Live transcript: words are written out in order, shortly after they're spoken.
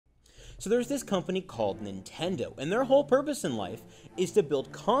So there's this company called Nintendo, and their whole purpose in life is to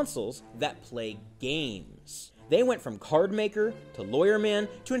build consoles that play games. They went from card maker to lawyer man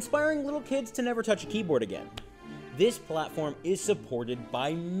to inspiring little kids to never touch a keyboard again. This platform is supported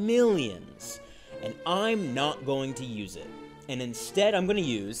by millions, and I'm not going to use it. And instead, I'm going to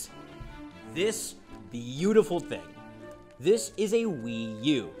use this beautiful thing. This is a Wii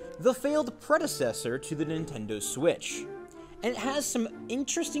U, the failed predecessor to the Nintendo Switch. And it has some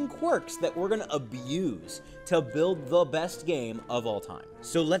interesting quirks that we're going to abuse to build the best game of all time.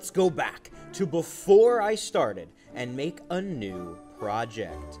 So let's go back to before I started and make a new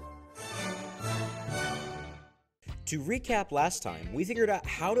project. To recap last time, we figured out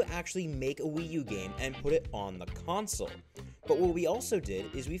how to actually make a Wii U game and put it on the console. But what we also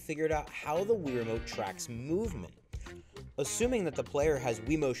did is we figured out how the Wii Remote tracks movement. Assuming that the player has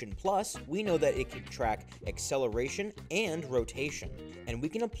Wii Motion Plus, we know that it can track acceleration and rotation, and we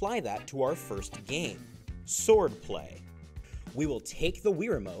can apply that to our first game, Swordplay. We will take the Wii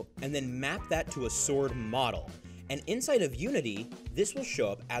Remote and then map that to a sword model, and inside of Unity, this will show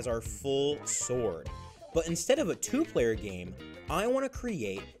up as our full sword. But instead of a two-player game, I want to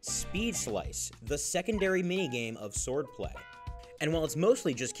create Speed Slice, the secondary minigame of Swordplay. And while it's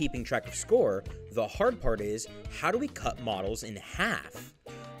mostly just keeping track of score, the hard part is, how do we cut models in half?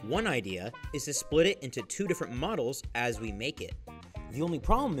 One idea is to split it into two different models as we make it. The only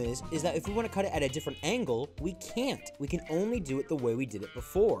problem is that if we want to cut it at a different angle, we can't. We can only do it the way we did it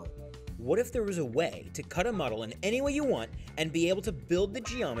before. What if there was a way to cut a model in any way you want and be able to build the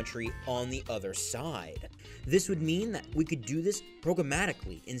geometry on the other side? This would mean that we could do this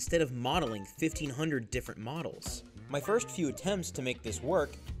programmatically instead of modeling 1,500 different models. My first few attempts to make this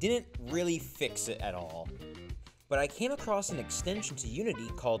work didn't really fix it at all. But I came across an extension to Unity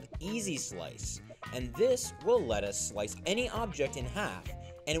called Easy Slice, and this will let us slice any object in half,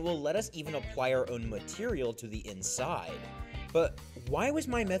 and it will let us even apply our own material to the inside. But why was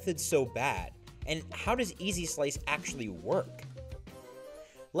my method so bad? And how does Easy Slice actually work?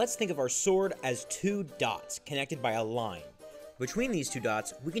 Let's think of our sword as two dots connected by a line. Between these two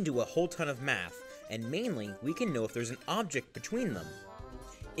dots, we can do a whole ton of math, and mainly, we can know if there's an object between them.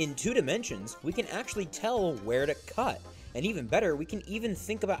 In 2 dimensions, we can actually tell where to cut, and even better, we can even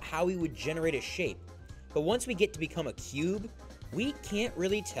think about how we would generate a shape. But once we get to become a cube, we can't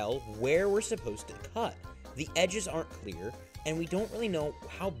really tell where we're supposed to cut. The edges aren't clear, and we don't really know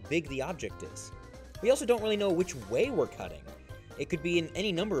how big the object is. We also don't really know which way we're cutting. It could be in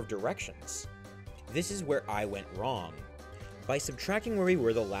any number of directions. This is where I went wrong. By subtracting where we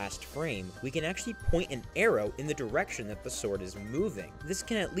were the last frame, we can actually point an arrow in the direction that the sword is moving. This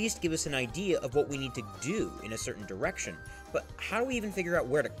can at least give us an idea of what we need to do in a certain direction, but how do we even figure out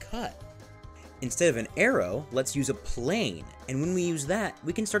where to cut? Instead of an arrow, let's use a plane, and when we use that,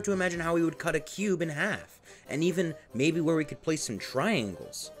 we can start to imagine how we would cut a cube in half, and even maybe where we could place some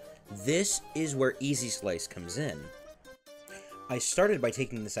triangles. This is where Easy Slice comes in. I started by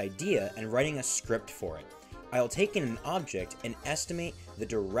taking this idea and writing a script for it. I'll take in an object and estimate the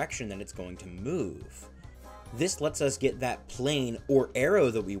direction that it's going to move. This lets us get that plane or arrow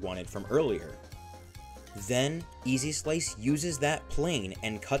that we wanted from earlier. Then, Easy Slice uses that plane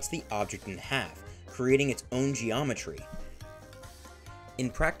and cuts the object in half, creating its own geometry. In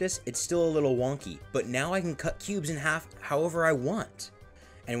practice, it's still a little wonky, but now I can cut cubes in half however I want.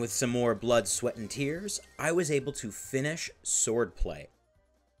 And with some more blood, sweat, and tears, I was able to finish Swordplay.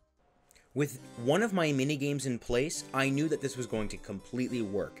 With one of my minigames in place, I knew that this was going to completely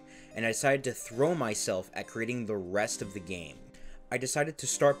work, and I decided to throw myself at creating the rest of the game. I decided to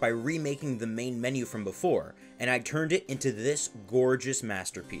start by remaking the main menu from before, and I turned it into this gorgeous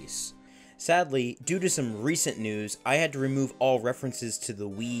masterpiece. Sadly, due to some recent news, I had to remove all references to the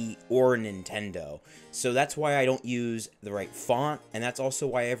Wii or Nintendo, so that's why I don't use the right font, and that's also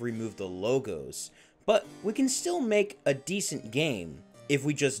why I've removed the logos. But we can still make a decent game if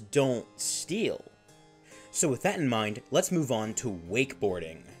we just don't steal. So with that in mind, let's move on to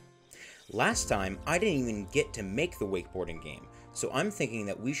wakeboarding. Last time, I didn't even get to make the wakeboarding game, so I'm thinking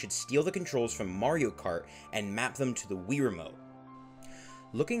that we should steal the controls from Mario Kart and map them to the Wii Remote.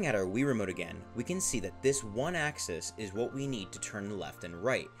 Looking at our Wii Remote again, we can see that this one axis is what we need to turn left and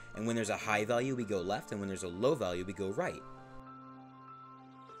right, and when there's a high value we go left, and when there's a low value we go right.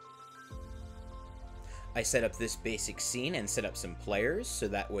 I set up this basic scene and set up some players, so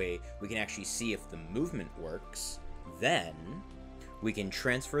that way we can actually see if the movement works. Then, we can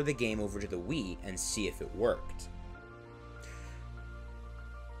transfer the game over to the Wii and see if it worked.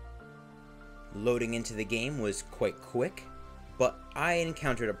 Loading into the game was quite quick, but I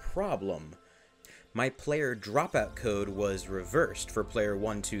encountered a problem. My player dropout code was reversed for player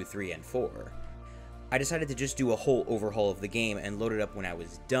 1, 2, 3, and 4. I decided to just do a whole overhaul of the game and load it up when I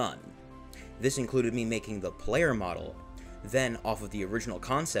was done. This included me making the player model. Then, off of the original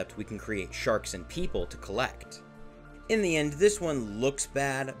concept, we can create sharks and people to collect. In the end, this one looks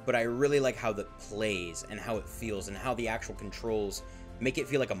bad, but I really like how it plays and how it feels and how the actual controls make it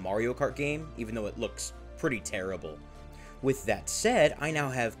feel like a Mario Kart game, even though it looks pretty terrible. With that said, I now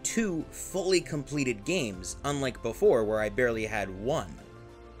have 2 fully completed games, unlike before where I barely had 1.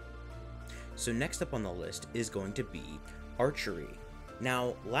 So next up on the list is going to be Archery.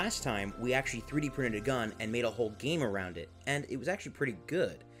 Now, last time we actually 3D printed a gun and made a whole game around it, and it was actually pretty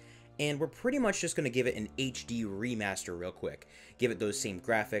good. And we're pretty much just going to give it an HD remaster real quick. Give it those same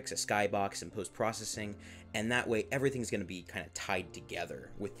graphics, a skybox, and post-processing, and that way everything's going to be kind of tied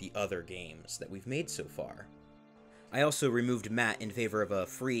together with the other games that we've made so far. I also removed Matt in favor of a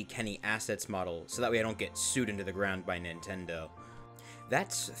free Kenny Assets model, so that way I don't get sued into the ground by Nintendo.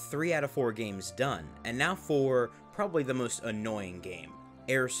 That's 3 out of 4 games done, and now for probably the most annoying game,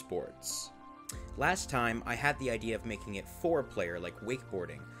 Air Sports. Last time, I had the idea of making it 4-player like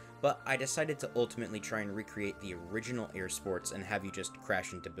Wakeboarding, but I decided to ultimately try and recreate the original Air Sports and have you just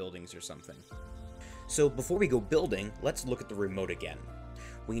crash into buildings or something. So before we go building, let's look at the remote again.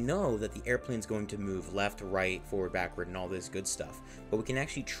 We know that the airplane's going to move left, right, forward, backward, and all this good stuff, but we can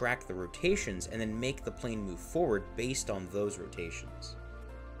actually track the rotations and then make the plane move forward based on those rotations.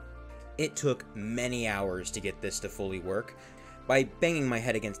 It took many hours to get this to fully work. By banging my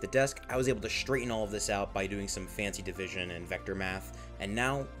head against the desk, I was able to straighten all of this out by doing some fancy division and vector math, and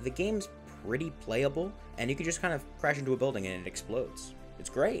now the game's pretty playable, and you can just kind of crash into a building and it explodes. It's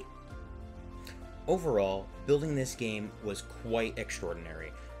great! Overall, building this game was quite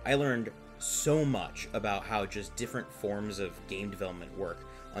extraordinary. I learned so much about how just different forms of game development work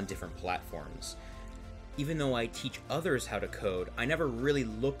on different platforms. Even though I teach others how to code, I never really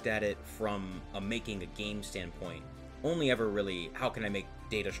looked at it from a making a game standpoint. Only ever really, how can I make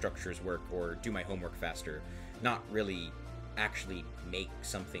data structures work or do my homework faster? Not really actually make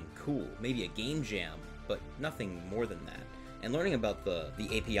something cool. Maybe a game jam, but nothing more than that. And learning about the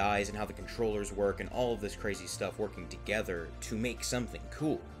APIs and how the controllers work and all of this crazy stuff working together to make something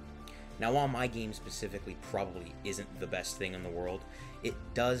cool. Now, while my game specifically probably isn't the best thing in the world, it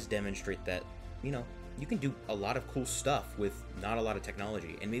does demonstrate that, you know, you can do a lot of cool stuff with not a lot of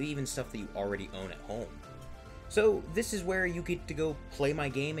technology, and maybe even stuff that you already own at home. So this is where you get to go play my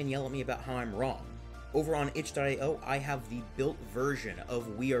game and yell at me about how I'm wrong. Over on itch.io, I have the built version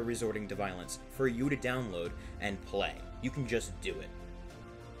of We Are Resorting to Violence for you to download and play. You can just do it.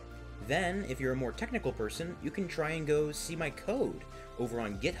 Then, if you're a more technical person, you can try and go see my code over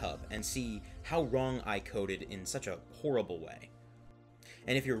on GitHub and see how wrong I coded in such a horrible way.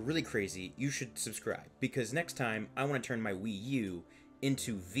 And if you're really crazy, you should subscribe, because next time I want to turn my Wii U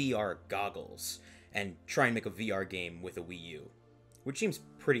into VR goggles and try and make a VR game with a Wii U, which seems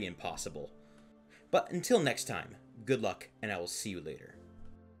pretty impossible. But until next time, good luck, and I will see you later.